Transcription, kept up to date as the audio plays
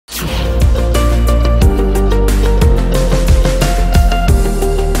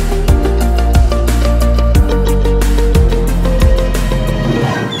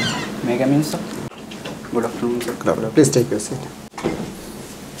Please take your seat.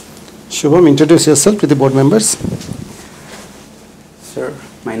 Shubham, introduce yourself to the board members. Sir,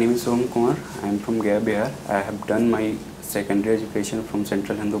 my name is Shubham Kumar. I am from Gaya, Bihar. I have done my secondary education from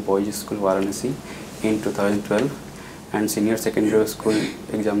Central Hindu Boys School, Varanasi in 2012 and senior secondary school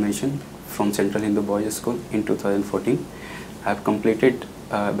examination from Central Hindu Boys School in 2014. I have completed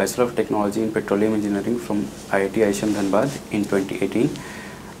Bachelor of Technology in Petroleum Engineering from IIT Aisham Dhanbad in 2018,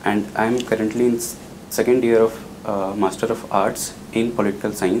 and I am currently in second year of Master of Arts in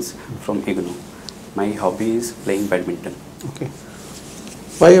Political Science from IGNOU. My hobby is playing badminton. Okay.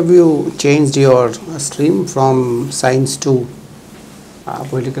 Why have you changed your stream from science to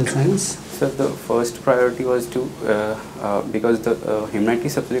political science? So the first priority was to because the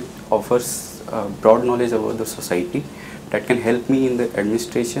humanities subject offers broad knowledge about the society that can help me in the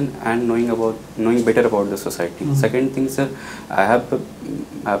administration and knowing better about the society. Mm-hmm. Second thing, sir, I have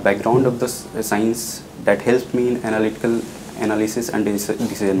a background of the science that helps me in analytical analysis and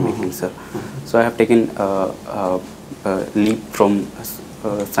decision making, sir. So I have taken a leap from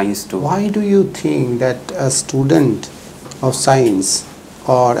science to. Why do you think that a student of science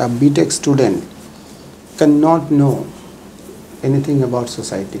or a BTech student cannot know anything about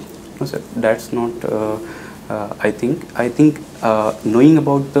society? No, sir, that's not. I think knowing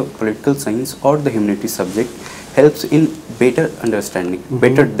about the political science or the humanities subject helps in better understanding,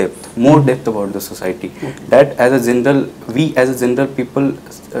 better depth, more depth about the society. That as a general, we as a general people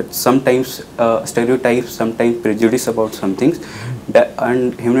sometimes stereotypes, sometimes prejudice about some things. That,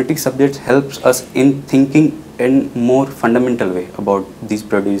 and humanities subjects helps us in thinking in more fundamental way about these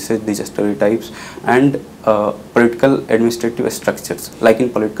prejudices, these stereotypes, and political administrative structures. Like in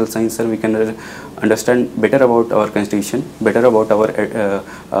political science, sir, we can understand better about our constitution, better about our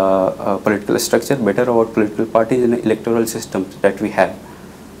political structure, better about political parties and electoral systems that we have.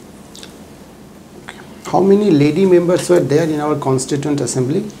 How many lady members were there in our Constituent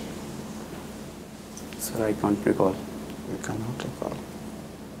Assembly? Sir, I can't recall. You cannot recall.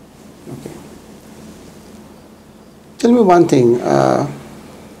 Okay. Tell me one thing.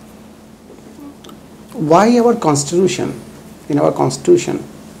 Why our Constitution? In our Constitution,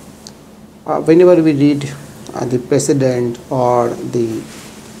 whenever we read the President or the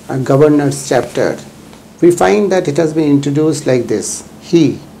Governor's chapter, we find that it has been introduced like this: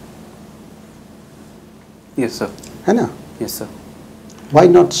 he. Yes, sir. Anna? Yes, sir. Why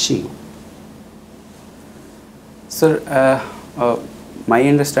not she? Sir, my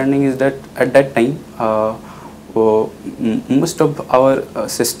understanding is that at that time, most of our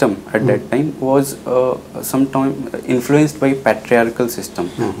system at that time was sometimes influenced by patriarchal system,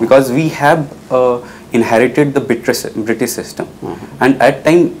 because we have inherited the British system, and at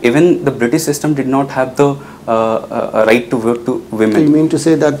time even the British system did not have the right to vote to women. So you mean to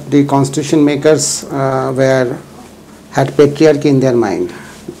say that the constitution makers had patriarchy in their mind?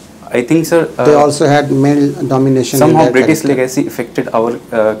 I think, sir, they also had male domination. Somehow British legacy affected our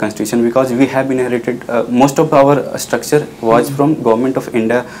constitution, because we have inherited most of our structure was from Government of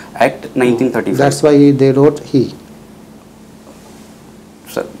India Act 1935. That's why they wrote he.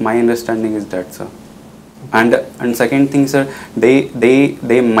 Sir, my understanding is that, sir. And second thing, sir,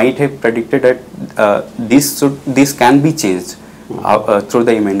 they might have predicted that this can be changed through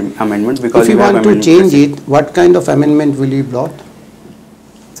the amendment, because if you want to change it, what kind of amendment will you brought?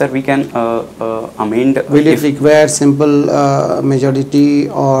 Sir, we can amend. Will it require simple majority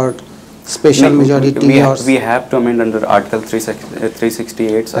or special majority? We have to amend under Article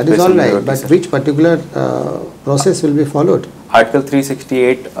 368. That is all right, but which particular process will be followed? Article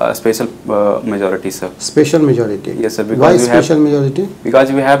 368 special majority, sir. Special majority? Yes, sir. Why special majority?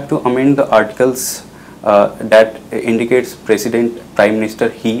 Because we have to amend the articles that indicates President, Prime Minister,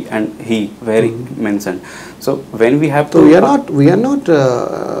 he and he, where mentioned. So when we have to, so we are not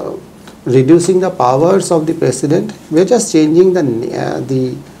reducing the powers of the President. We are just changing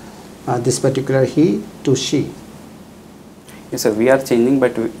this particular he to she. Yes, sir. We are changing,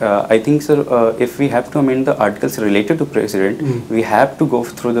 but I think, sir, if we have to amend the articles related to President, we have to go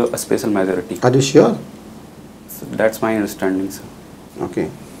through the special majority. Are you sure? So that's my understanding, sir. Okay,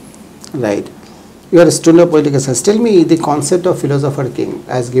 right. You are a student of political science. Tell me the concept of philosopher king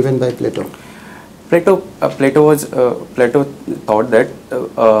as given by Plato. Plato thought that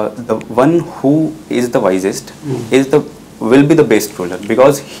the one who is the wisest will be the best ruler,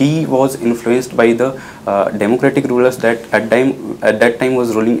 because he was influenced by the democratic rulers that at that time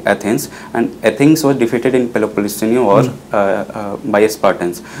was ruling Athens, and Athens was defeated in Peloponnesian War by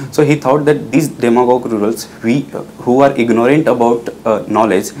Spartans. So he thought that these demagogue rulers, who are ignorant about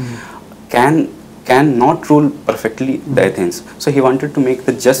knowledge, can cannot rule perfectly the Athens. So he wanted to make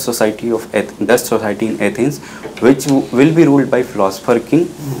the just society in Athens, which will be ruled by philosopher king,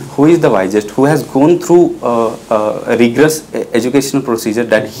 who is the wisest, who has gone through a rigorous educational procedure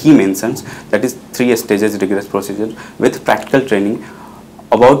that he mentions, that is 3 stages rigorous procedure with practical training,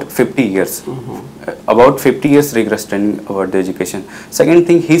 about 50 years. About 50 years rigorous training about the education. Second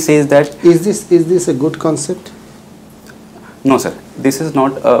thing, he says that is this a good concept? No, sir. This is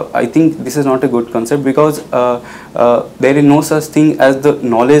not. I think this is not a good concept, because there is no such thing as the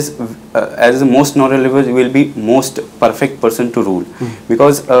knowledge, as the most knowledgeable will be most perfect person to rule.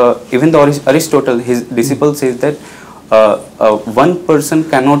 Because even the Aristotle, his disciple, says that one person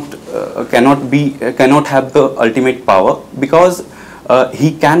cannot have the ultimate power, because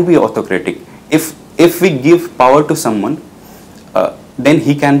he can be autocratic. If we give power to someone, then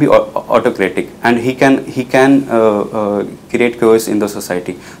he can be autocratic, and he can create chaos in the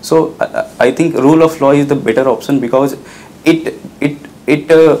society. So I think rule of law is the better option, because it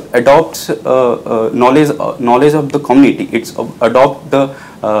adopts knowledge of the community. It's adopt the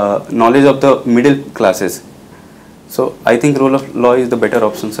knowledge of the middle classes. So I think rule of law is the better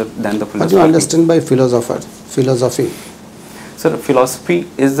option, sir, than the philosophy. What do you understand by philosophy? Sir, philosophy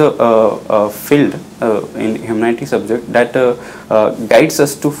is a field in humanity subject that guides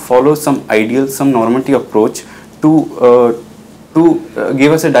us to follow some ideal, some normative approach to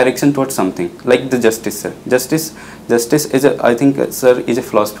give us a direction towards something, like the justice, sir. Justice is I think, sir, is a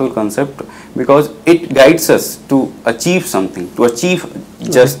philosophical concept, because it guides us to achieve something, to achieve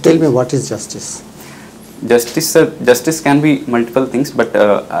justice. Tell me, what is justice? Justice, sir, justice can be multiple things, but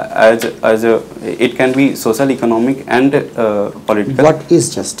it can be social, economic, and political. What is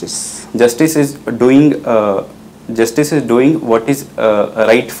justice? Justice is doing what is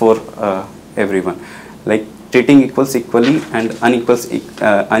right for everyone, like treating equals equally and unequals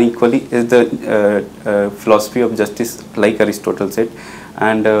unequally is the philosophy of justice, like Aristotle said.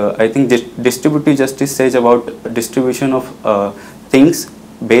 And I think distributive justice says about distribution of things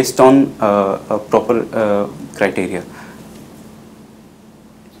based on proper criteria.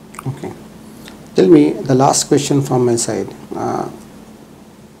 Okay. Tell me, the last question from my side.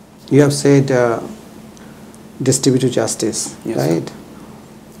 You have said distributive justice, yes, right?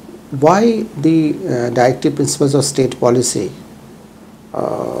 Why the directive principles of state policy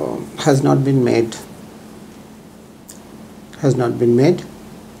has not been made?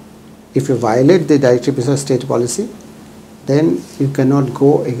 If you violate the directive principles of state policy, then you cannot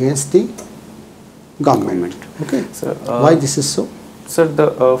go against the government. Okay. So, why this is so? Sir,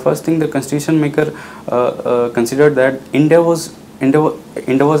 the first thing, the constitution maker considered that India was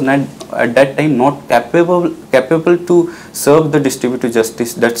not at that time not capable to serve the distributive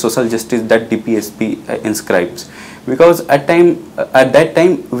justice, that social justice that DPSP inscribes, because at that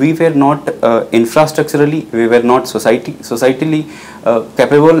time we were not infrastructurally, we were not societally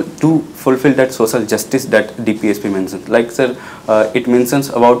capable to fulfill that social justice that DPSP mentions. Like, sir, it mentions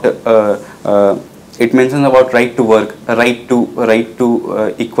about right to work, right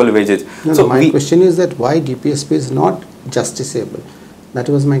to equal wages. No, so my question is that why DPSP is not justiciable? That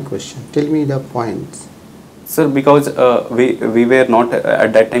was my question. Tell me the points. Sir, because we were not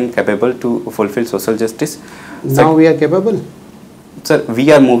at that time capable to fulfill social justice. Now we are capable. Sir,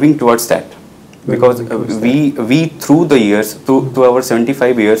 we are moving towards that, because we through the years, through our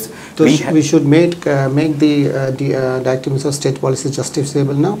 75 years, so we should make the documents of state policy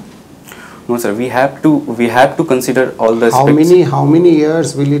justiciable now. No, sir. We have to consider all the aspects. How many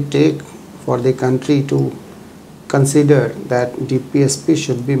years will it take for the country to consider that DPSP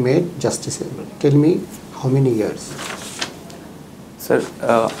should be made justiciable? Tell me, how many years? Sir,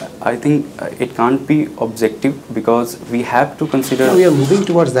 I think it can't be objective, because we have to consider. No, we are moving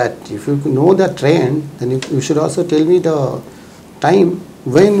towards that. If you know the trend, then you should also tell me the time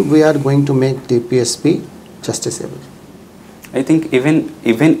when we are going to make DPSP justiciable. I think even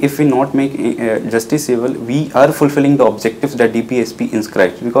if we not make justiciable, we are fulfilling the objectives that DPSP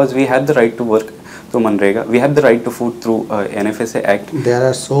inscribes, because we have the right to work through Manrega, we have the right to food through NFSA Act. There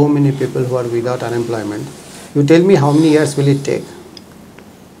are so many people who are without unemployment. You tell me, how many years will it take?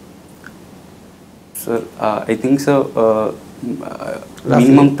 Sir, I think so.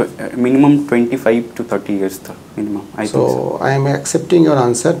 Minimum 25 to 30 years, minimum. I think so. I am accepting your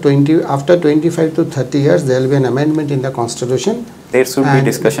answer. After 25 to 30 years, there will be an amendment in the constitution. There should be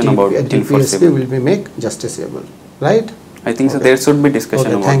discussion about DPSP will be made justiciable, right? I think so. There should be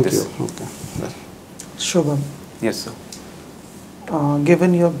discussion about this. Thank you. Okay. Shubham. Yes, sir.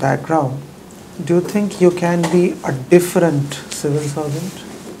 Given your background, do you think you can be a different civil servant?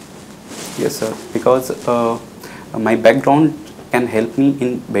 Yes, sir. Because my background can help me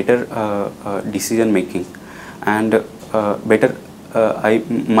in better decision making, and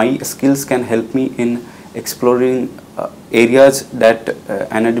my skills can help me in exploring areas that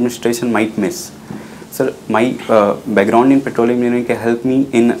an administration might miss. Sir, my background in petroleum engineering can help me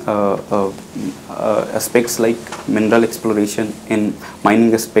in aspects like mineral exploration, in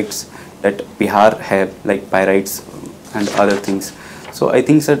mining aspects that Bihar have, like pyrites and other things. So I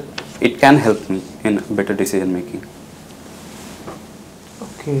think, sir, it can help me in better decision making.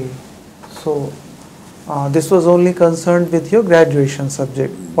 Okay, so this was only concerned with your graduation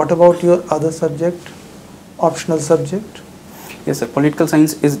subject. What about your other subject, optional subject? Yes, sir. Political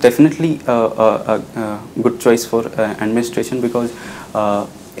science is definitely a good choice for administration, because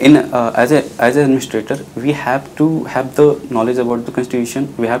as an administrator, we have to have the knowledge about the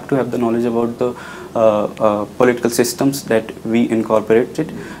constitution. We have to have the knowledge about the political systems that we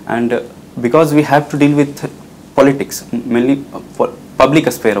incorporated, and because we have to deal with politics, mainly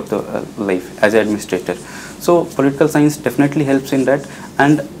public sphere of the life as an administrator. So political science definitely helps in that,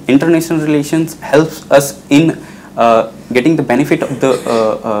 and international relations helps us in getting the benefit of the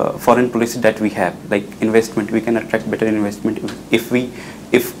foreign policy that we have, like investment. We can attract better investment if we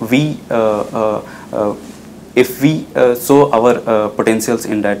show our potentials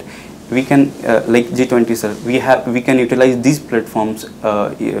in that. We can like G20, sir. We can utilize these platforms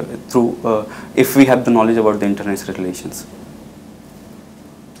through if we have the knowledge about the international relations.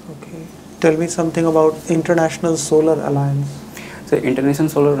 Okay, tell me something about International Solar Alliance. So International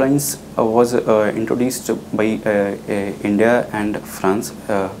Solar Alliance was introduced by India and France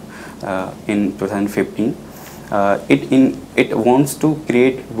in 2015. It wants to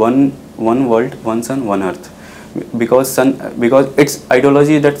create one world, one sun, one earth, because its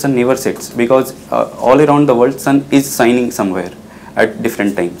ideology that sun never sets, because all around the world sun is shining somewhere at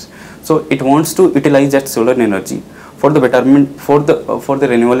different times. So it wants to utilize that solar energy for the betterment, for the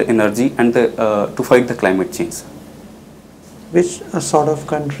renewable energy, and to fight the climate change. Which sort of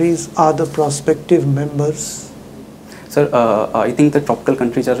countries are the prospective members? Sir, I think the tropical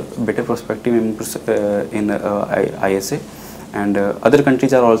countries are better prospective members in ISA, and other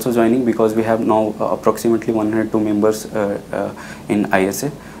countries are also joining, because we have now approximately 102 members in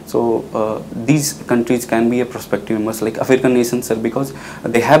ISA. So these countries can be a prospective members, like African nations, sir, because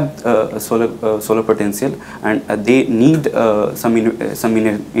they have solar potential, and they need some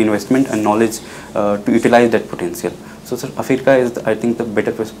investment and knowledge to utilize that potential. So, sir, Africa is, I think, the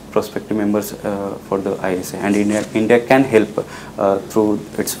better prospective members for the ISA, and India can help through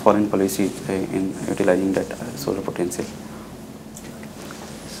its foreign policy in utilizing that solar potential.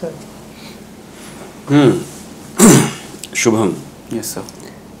 Sir. Shubham, Yes, sir.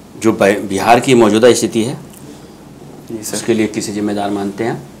 जो बिहार की मौजूदा स्थिति है, जी sir, उसके लिए किसे जिम्मेदार मानते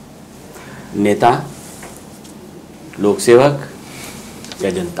हैं? नेता, लोक सेवक या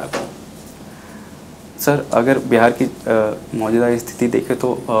जनता को? सर, अगर बिहार की मौजूदा स्थिति देखें तो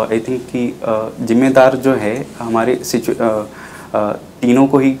आई थिंक कि जिम्मेदार जो है हमारे तीनों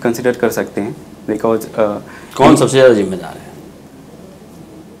को ही कंसिडर कर सकते हैं, बिकॉज कौन सबसे ज़्यादा जिम्मेदार है?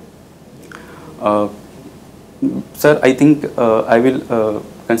 Sir, I think I will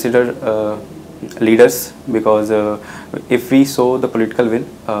consider leaders, because if we show the political will,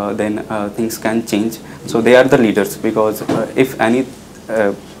 then things can change. So they are the leaders, because if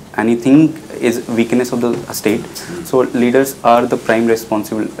anything is weakness of the state, so leaders are the prime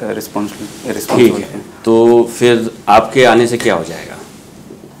responsible. ठीक है, तो फिर आपके आने से क्या हो जाएगा?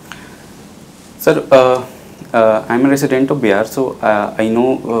 Sir, I am a resident of Bihar, so I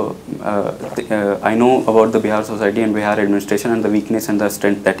know about the Bihar society and Bihar administration and the weakness and the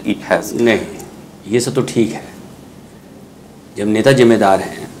strength that it has. नहीं, ये सब तो ठीक है. जब नेता जिम्मेदार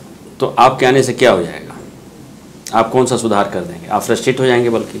हैं, तो आपके आने से क्या हो जाएगा? आप कौन सा सुधार कर देंगे? आप फ्रस्ट्रेट हो जाएंगे,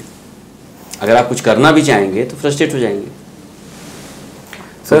 बल्कि अगर आप कुछ करना भी चाहेंगे तो फ्रस्ट्रेट हो जाएंगे.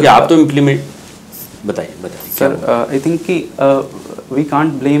 क्योंकि आप तो इम्प्लीमेंट बताइए. Sir, I think कि we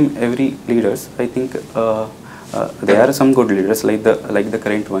can't blame every leaders. I think there are some good leaders like the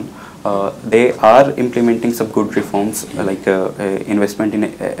current one. They are implementing some good reforms, like investment in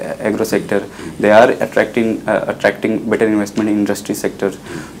agro sector. They are attracting better investment in industry sector.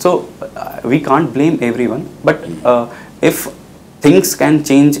 So we can't blame everyone, but if things can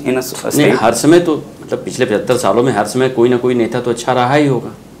change in a state. नहीं, हर समय तो मतलब पिछले 75 सालों में हर समय कोई ना कोई नेता तो अच्छा रहा ही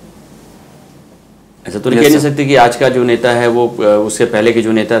होगा. ऐसा तो नहीं कह नहीं सकते कि आज का जो नेता है वो उससे पहले के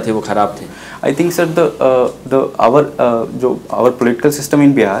जो नेता थे वो खराब थे. I think, sir, our political system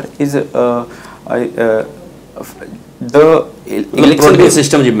in Bihar is the election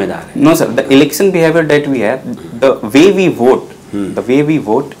system जिम्मेदार है. No, sir, the election behavior that we have, the way we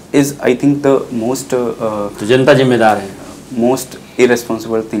vote is, I think, the most. तो जनता जिम्मेदार है. most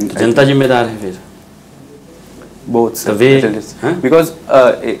irresponsible thing. जनता जिम्मेदार है फिर? Both, sir. हाँ? Because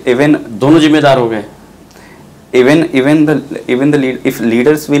even दोनों जिम्मेदार हो गए. even the if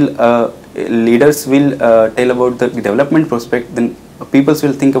leaders will tell about the development prospect, then people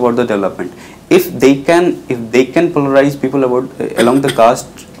will think about the development. If they can polarize people about along the caste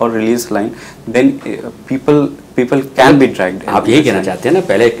or religious line, then people can be dragged. आप यही कहना चाहते हैं ना,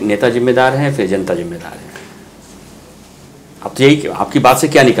 पहले नेता जिम्मेदार हैं फिर जनता जिम्मेदार है. अब तो यही, आपकी बात से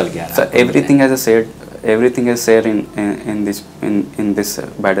क्या निकल गया? So everything is said in this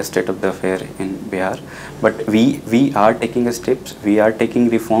bad state of the affair in Bihar, but we are taking steps, we are taking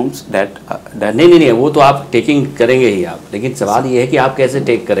reforms that नहीं, वो तो आप टेकिंग करेंगे ही आप, लेकिन सवाल ये है कि आप कैसे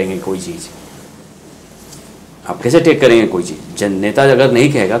टेक करेंगे कोई चीज़? आप कैसे टेक करेंगे कोई चीज़? नेता अगर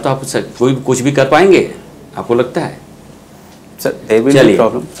नहीं कहेगा तो आप कोई कुछ भी कर पाएंगे, आपको लगता है? Sir there will be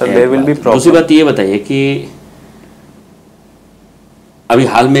problem. Sir, there will be problem. दूसरी बात ये बताइए कि अभी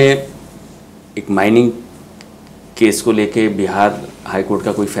हाल में एक माइनिंग केस को लेके बिहार हाई कोर्ट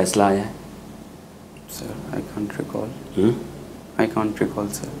का कोई फैसला आया है? Sir I can't recall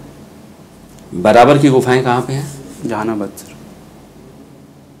sir. बराबर की गुफाएं कहाँ पे हैं? जहानाबाद सर.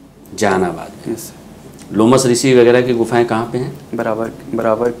 जहानाबाद में. Yes sir. लोमस ऋषि वगैरह की गुफाएं कहाँ पे हैं?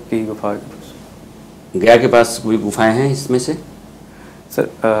 बराबर की गुफा. गया के पास कोई गुफाएं हैं इसमें से? सर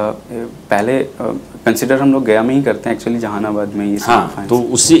पहले कंसिडर हम लोग गया में ही करते हैं, एक्चुअली जहानाबाद में ही. हाँ, तो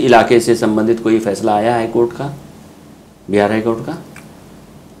उसी इलाके से संबंधित कोई फैसला आया हाई कोर्ट का, बिहार हाई कोर्ट का?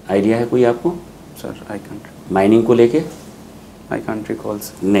 आइडिया है कोई आपको? Sir I can't. माइनिंग को लेके आई कांट रिकॉल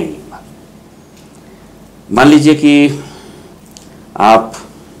सर. नहीं. मान लीजिए कि आप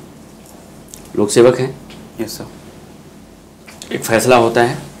लोक सेवक हैं. Yes sir. एक फैसला होता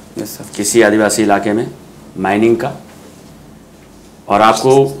है यस सर. किसी आदिवासी इलाके में माइनिंग का, और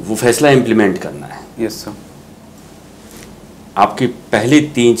आपको वो फैसला इम्प्लीमेंट करना है. Yes sir. आपकी पहली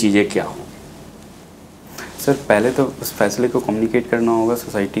 3 चीज़ें क्या हों? सर पहले तो उस फैसले को कम्युनिकेट करना होगा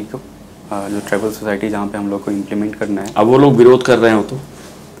सोसाइटी को, जो ट्राइबल सोसाइटी जहाँ पे हम लोग को इम्प्लीमेंट करना है. अब वो लोग विरोध कर रहे हो तो?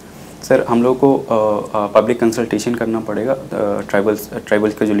 सर हम लोग को पब्लिक कंसल्टेशन करना पड़ेगा.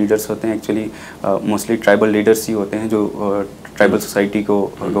 ट्राइबल्स के जो लीडर्स होते हैं, एक्चुअली मोस्टली ट्राइबल लीडर्स ही होते हैं जो ट्राइबल सोसाइटी को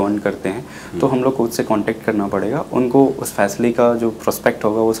गवर्न करते हैं. तो हम लोग को उससे कांटेक्ट करना पड़ेगा, उनको उस फैसले का जो प्रोस्पेक्ट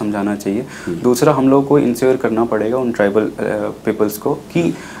होगा वो समझाना चाहिए. दूसरा, हम लोग को इंश्योर करना पड़ेगा उन ट्राइबल पीपल्स को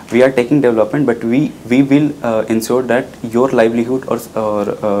कि we are taking development, but we will ensure that your livelihood और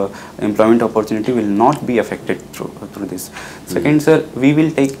employment opportunity will not be affected through this. Second sir, we will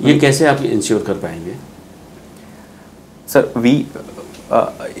take. ये कैसे आप इंश्योर कर पाएंगे? सर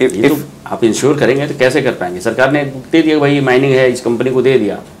तो आप इंश्योर करेंगे तो कैसे कर पाएंगे? सरकार ने दे दिया भाई माइनिंग है, इस कंपनी को दे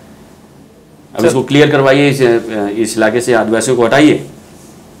दिया, अब इसको क्लियर करवाइए, इस इलाके से आदिवासियों को हटाइए.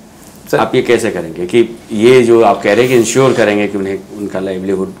 आप ये कैसे करेंगे कि ये जो आप कह रहे हैं कि इंश्योर करेंगे कि उन्हें उनका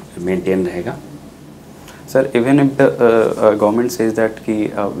लाइवलीहुड मेंटेन रहेगा? Sir, even if the government says that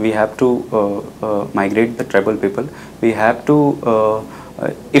we have to migrate the tribal people, we have to,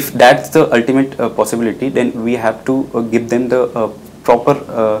 if that's the ultimate possibility, then we have to give them the proper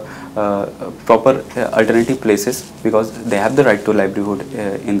alternative places, because they have the right to livelihood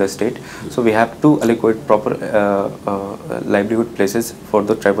in the state. So we have to allocate proper livelihood places for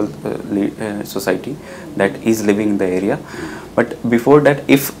the tribal society that is living in the area. But before that,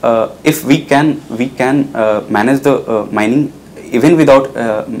 if we can manage the mining even without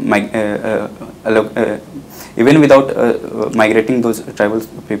migrating those tribal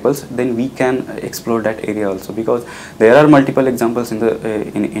peoples, then we can explore that area also, because there are multiple examples in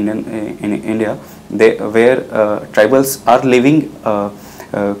India where tribals are living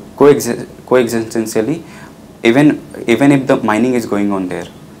coexistentially, even if the mining is going on there.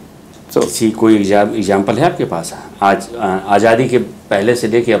 So कोई example है आपके पास? आज आज़ादी के पहले से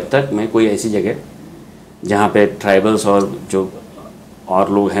लेके अब तक में कोई ऐसी जगह जहाँ पे ट्राइबल्स और जो और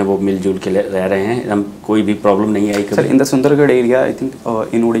लोग हैं वो मिलजुल के रह रहे हैं, हम कोई भी प्रॉब्लम नहीं आई? Sir, in the Sundargarh area, I think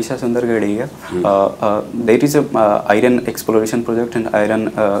in Orissa Sundargarh area, there is a iron exploration project and iron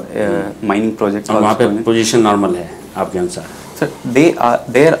mining project. वहाँ पे पोजीशन नॉर्मल है आपके अनुसार? Sir,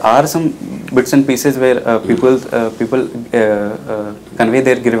 there are some bits and pieces where people convey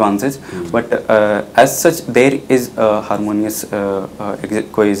their grievances, but as such there is a harmonious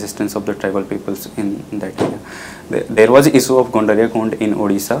coexistence of the tribal peoples in that area. There was issue of Gondaria Kund in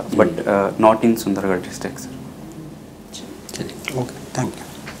Odisha, but not in Sundargarh district, sir. Okay, thank you.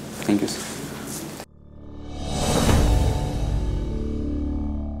 Thank you, sir.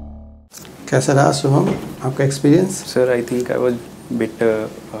 कैसा रहा शुभम आपका experience? Sir, I think I was bit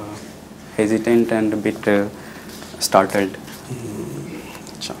hesitant and a bit startled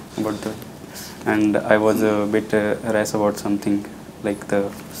about the and I was a bit rash about something like the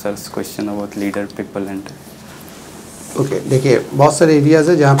sir's question about leader, people and. Okay देखिए बहुत सारे areas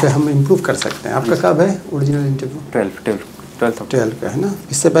है जहाँ पे हम improve कर सकते हैं. आपका कब है ओरिजिनल इंटरव्यू? 12th का है ना.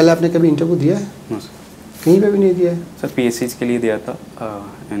 इससे पहले आपने कभी इंटरव्यू दिया है? No sir. कहीं पे भी नहीं दिया है सर PSCs के लिए दिया था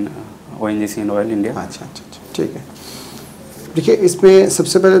इन ONGC एंड ऑयल इंडिया. अच्छा ठीक है. देखिए इसमें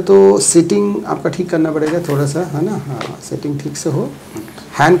सबसे पहले तो सिटिंग आपका ठीक करना पड़ेगा थोड़ा सा, है ना. हाँ सिटिंग ठीक से हो.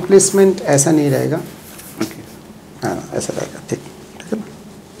 हैंड प्लेसमेंट ऐसा नहीं रहेगा. ओके. हाँ ऐसा रहेगा. ठीक है ना.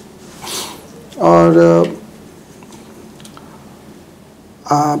 और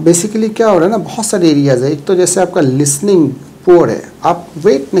बेसिकली क्या हो रहा है ना, बहुत सारे एरियाज़ है. एक तो जैसे आपका लिसनिंग पुअर है, आप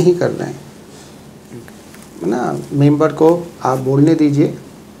वेट नहीं कर रहे हैं, है ना. मेंबर को आप बोलने दीजिए,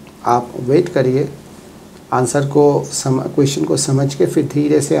 आप वेट करिए, आंसर को क्वेश्चन को समझ के फिर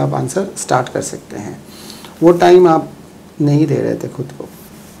धीरे से आप आंसर स्टार्ट कर सकते हैं. वो टाइम आप नहीं दे रहे थे खुद को,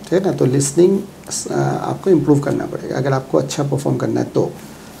 ठीक है ना. तो लिसनिंग आपको इम्प्रूव करना पड़ेगा अगर आपको अच्छा परफॉर्म करना है तो.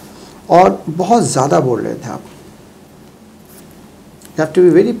 और बहुत ज़्यादा बोल रहे थे आप. You have to be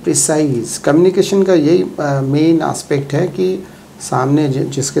very precise. Communication का यही मेन एस्पेक्ट है कि सामने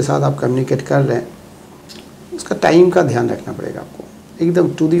जिसके साथ आप कम्युनिकेट कर रहे हैं उसका टाइम का ध्यान रखना पड़ेगा आपको. एकदम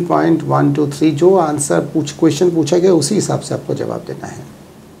टू दी पॉइंट 1 2 3 जो आंसर क्वेश्चन पूछा गया उसी हिसाब से आपको जवाब देना है.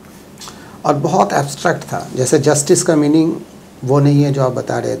 और बहुत एब्स्ट्रैक्ट था, जैसे जस्टिस का मीनिंग वो नहीं है जो आप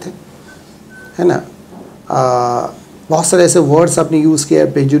बता रहे थे, है ना. बहुत सारे ऐसे वर्ड्स आपने यूज़ किया,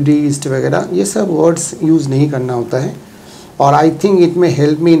 प्रेजुडिस्ड वगैरह, ये सब वर्ड्स यूज़ नहीं करना होता है. और आई थिंक इट में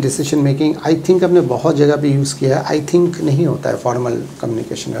help me in decision making. I think हमने बहुत जगह पे यूज़ किया है. आई थिंक नहीं होता है फॉर्मल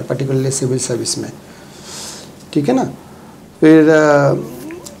कम्युनिकेशन में, पर्टिकुलरली सिविल सर्विस में, ठीक है ना. फिर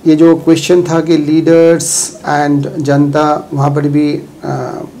ये जो क्वेश्चन था कि लीडर्स एंड जनता, वहाँ पर भी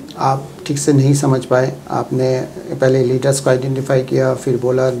आप ठीक से नहीं समझ पाए. आपने पहले लीडर्स को आइडेंटिफाई किया, फिर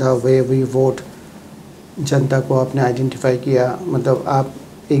बोला द वे वी वोट. जनता को आपने आइडेंटिफाई किया, मतलब आप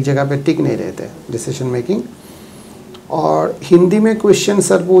एक जगह पे टिक नहीं रहे थे डिसीजन मेकिंग. और हिंदी में क्वेश्चन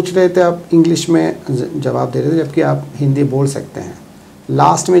सर पूछ रहे थे, आप इंग्लिश में जवाब दे रहे थे, जबकि आप हिंदी बोल सकते हैं.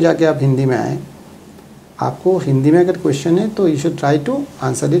 लास्ट में जाके आप हिंदी में आए. आपको हिंदी में अगर क्वेश्चन है तो you should try to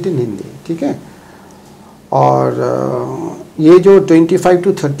answer it in Hindi, ठीक है. और ये जो 25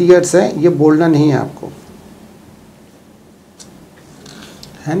 to 30 ईयर्स है, ये बोलना नहीं है आपको,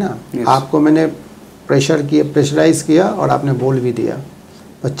 है ना. Yes. आपको मैंने प्रेशराइज किया और आपने बोल भी दिया.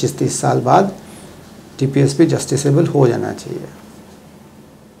 25-30 साल बाद TPSP जस्टिसेबल हो जाना चाहिए.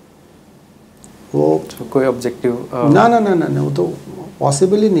 वो तो कोई ऑब्जेक्टिव ना वो तो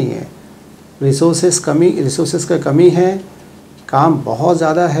पॉसिबल ही नहीं है. रिसोर्सेस का कमी है, काम बहुत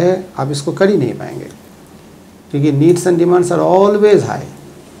ज़्यादा है, आप इसको कर ही नहीं पाएंगे क्योंकि needs and demands are always high.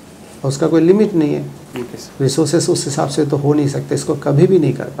 उसका कोई लिमिट नहीं है. रिसोर्सेस उस हिसाब से तो हो नहीं सकते, इसको कभी भी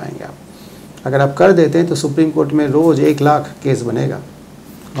नहीं कर पाएंगे आप. अगर आप कर देते हैं तो सुप्रीम कोर्ट में रोज़ 1 लाख केस बनेगा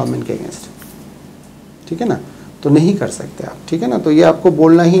गवर्नमेंट के अगेंस्ट, ठीक है ना. तो नहीं कर सकते आप, ठीक है ना. तो ये आपको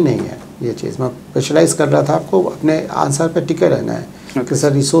बोलना ही नहीं है. ये चीज़ मैं प्रेशराइज कर रहा था, आपको अपने आंसर पे टिके रहना है कि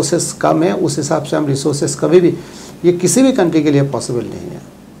सर रिसोर्सेस कम है, उस हिसाब से हम रिसोर्सेस कभी भी, ये किसी भी कंट्री के लिए पॉसिबल नहीं है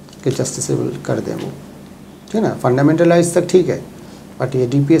कि जस्टिसेबल कर दें वो, ठीक है ना. फंडामेंटलाइज तक ठीक है, बट ये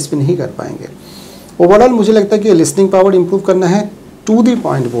DPSP नहीं कर पाएंगे. ओवरऑल मुझे लगता है कि लिसनिंग पावर इम्प्रूव करना है, टू दी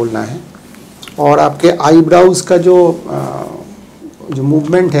पॉइंट बोलना है. और आपके आईब्राउज़ का जो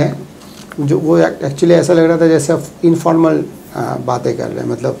मूवमेंट है, जो वो एक्चुअली ऐसा लग रहा था जैसे आप इनफॉर्मल बातें कर रहे हैं,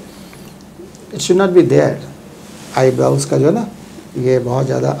 मतलब it should not be there. Eyebrows का जो है ना, ये बहुत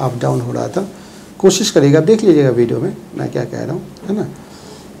ज़्यादा अप डाउन हो रहा था. कोशिश करिएगा, देख लीजिएगा वीडियो में मैं क्या कह रहा हूँ, है ना.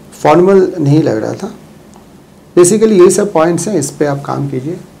 फॉर्मल नहीं लग रहा था. बेसिकली यही सब पॉइंट्स हैं, इस पे आप काम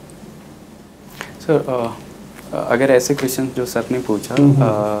कीजिए. सर अगर ऐसे क्वेश्चन जो सर ने पूछा,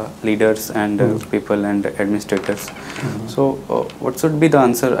 leaders and people and administrators, so what should be the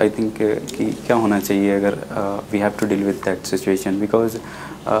answer. I think कि क्या होना चाहिए अगर we have to deal with that situation. Because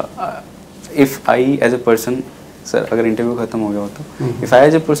if I as a person, sir अगर इंटरव्यू खत्म हो गया हो तो, if I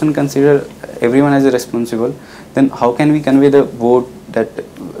as a person consider everyone as a responsible, then how can we convey the vote that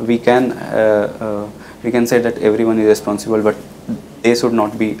we can say that everyone is responsible but they should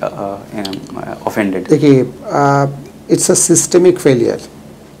not be offended. देखिए it's a systemic failure.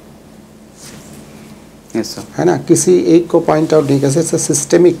 Yes sir. है ना. किसी एक को point out नहीं कर सकते. It's a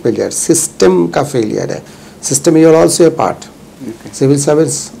systemic failure, system का फेलियर है. System is also a part. Civil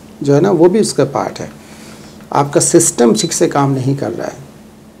service जो है ना, वो भी उसका पार्ट है. आपका सिस्टम ठीक से काम नहीं कर रहा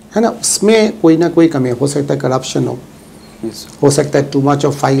है ना. उसमें कोई ना कोई कमी हो सकता है, करप्शन हो, Yes. हो सकता है too much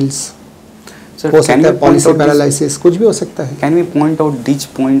of files. Sir, हो can सकता we है point policy out this- paralysis, कुछ भी हो सकता है. Can we point out these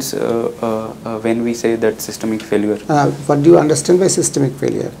points when we say that systemic failure? What do you understand by systemic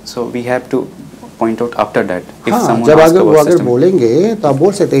failure? So we have to point out after that. If हाँ, someone जब asks अगर वो about अगर systemic, बोलेंगे तो आप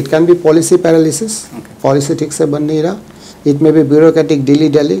बोल सकते हैं it can be policy paralysis, Okay. Policy ठीक से बन नहीं रहा. इट में बी ब्यूरोक्रेटिक डिली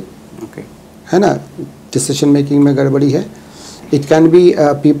डेली, okay, है ना, डिसीजन मेकिंग में गड़बड़ी है. It can be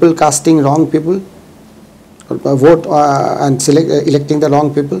people casting wrong people, vote and electing the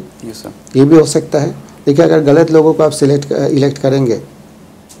wrong people, yes sir, ये भी हो सकता है. देखिए अगर गलत लोगों को आप इलेक्ट करेंगे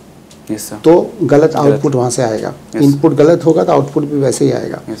yes sir, तो गलत आउटपुट वहाँ से आएगा. Yes. इनपुट गलत होगा तो आउटपुट भी वैसे ही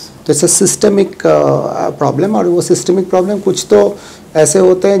आएगा. yes, तो इट्स सिस्टमिक प्रॉब्लम. और वो सिस्टमिक प्रॉब्लम कुछ तो ऐसे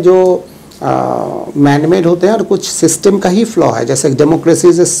होते हैं जो मैनमेड होते हैं और कुछ सिस्टम का ही फ्लॉ है. जैसे democracy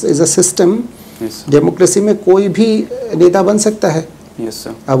is a system. yes sir, democracy में कोई भी नेता बन सकता है. yes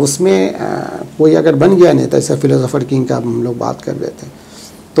sir, अब उसमें कोई अगर बन गया नेता, जैसे फिलोसोफर किंग का हम लोग बात कर रहे थे,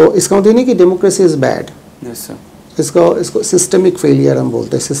 तो इसका मतलब नहीं कि democracy is bad. yes sir, इसको सिस्टमिक फेलियर हम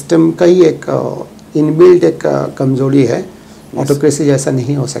बोलते हैं. सिस्टम का ही एक इनबिल्ट एक कमजोरी है. ऑटोक्रेसी जैसा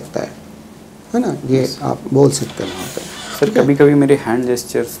नहीं हो सकता है ना. ये आप बोल सकते हैं वहाँ पे. सर कभी कभी मेरे हैंड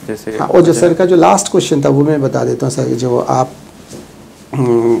जेस्चर्स जैसे हाँ, और जो सर का जो लास्ट क्वेश्चन था वो मैं बता देता हूँ सर. जो आप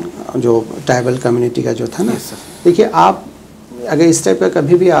जो ट्राइबल कम्युनिटी का जो था ना, Yes, sir. देखिए आप अगर इस टाइप का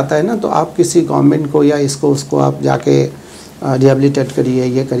कभी भी आता है ना, तो आप किसी गवर्नमेंट को या इसको उसको आप जाके रिहेबिलिटेट करिए,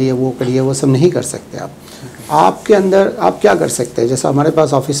 ये करिए, वो करिए, वो सब नहीं कर सकते आप. आपके अंदर आप क्या कर सकते हैं, जैसे हमारे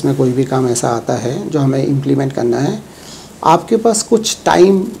पास ऑफिस में कोई भी काम ऐसा आता है जो हमें इम्प्लीमेंट करना है, आपके पास कुछ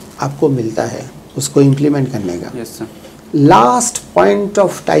टाइम आपको मिलता है उसको इम्प्लीमेंट करने का. yes sir, last point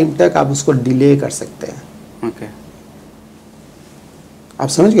of time तक आप उसको डिले कर सकते हैं. okay, आप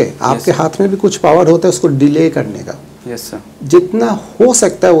समझ गए. आपके हाथ में भी कुछ पावर होता है उसको डिले करने का. yes sir, जितना हो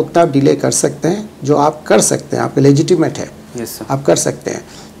सकता है उतना डिले कर सकते हैं. जो आप कर सकते हैं, आपके लेजिटिमेट है, yes sir, आप कर सकते हैं.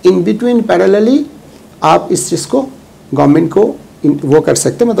 इन बिटवीन पैरेलली आप इस चीज़ को गवर्नमेंट को वो कर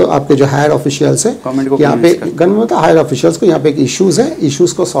सकते हैं. मतलब आपके जो हायर ऑफिशियल्स हैं, गवर्नमेंट को यहाँ पे convince कर- गवर्नमेंट मतलब हायर ऑफिशियल्स को यहाँ पे एक इश्यूज़ है,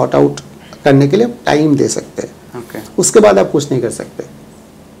 इश्यूज़ को सॉर्ट आउट करने के लिए टाइम दे सकते हैं. okay, उसके बाद आप कुछ नहीं कर सकते.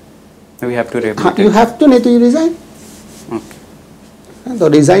 we have to हाँ, rehabilitate, यू हैव टू, नहीं तो यू रिजाइन. okay, तो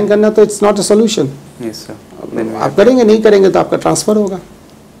रिजाइन करना तो it's not a solution. yes sir, then we आप have, करेंगे, नहीं करेंगे तो आपका ट्रांसफ़र होगा,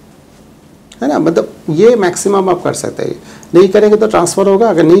 है ना. मतलब ये मैक्सिमम आप कर सकते हैं. नहीं करेंगे तो ट्रांसफ़र होगा,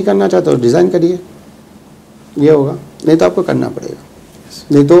 अगर नहीं करना चाहते तो रिज़ाइन करिए, ये होगा. नहीं तो आपको करना पड़ेगा.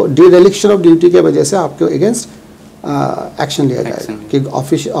 नहीं तो डिरेलिक्शन ऑफ ड्यूटी के वजह से आपके अगेंस्ट एक्शन लिया जाएगा कि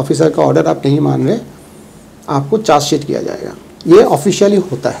ऑफिसर का ऑर्डर आप नहीं मान रहे, आपको चार्जशीट किया जाएगा. ये ऑफिशियली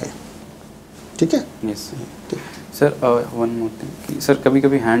होता है. ठीक है. yes sir, sir one more thing sir, कभी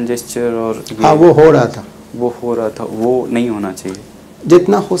कभी हैंड जेस्चर और ये हाँ, वो हो रहा था, वो नहीं होना चाहिए.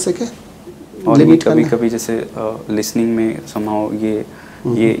 जितना हो सके और ये लिमिट कभी करना. कभी जैसे लिसनिंग में समहाउ ये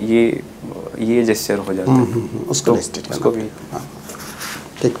जेस्चर हो जाता है, उसको तो लिस्टेड उसको भी. हाँ,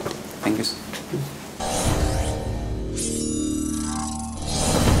 ठीक. Thank you sir.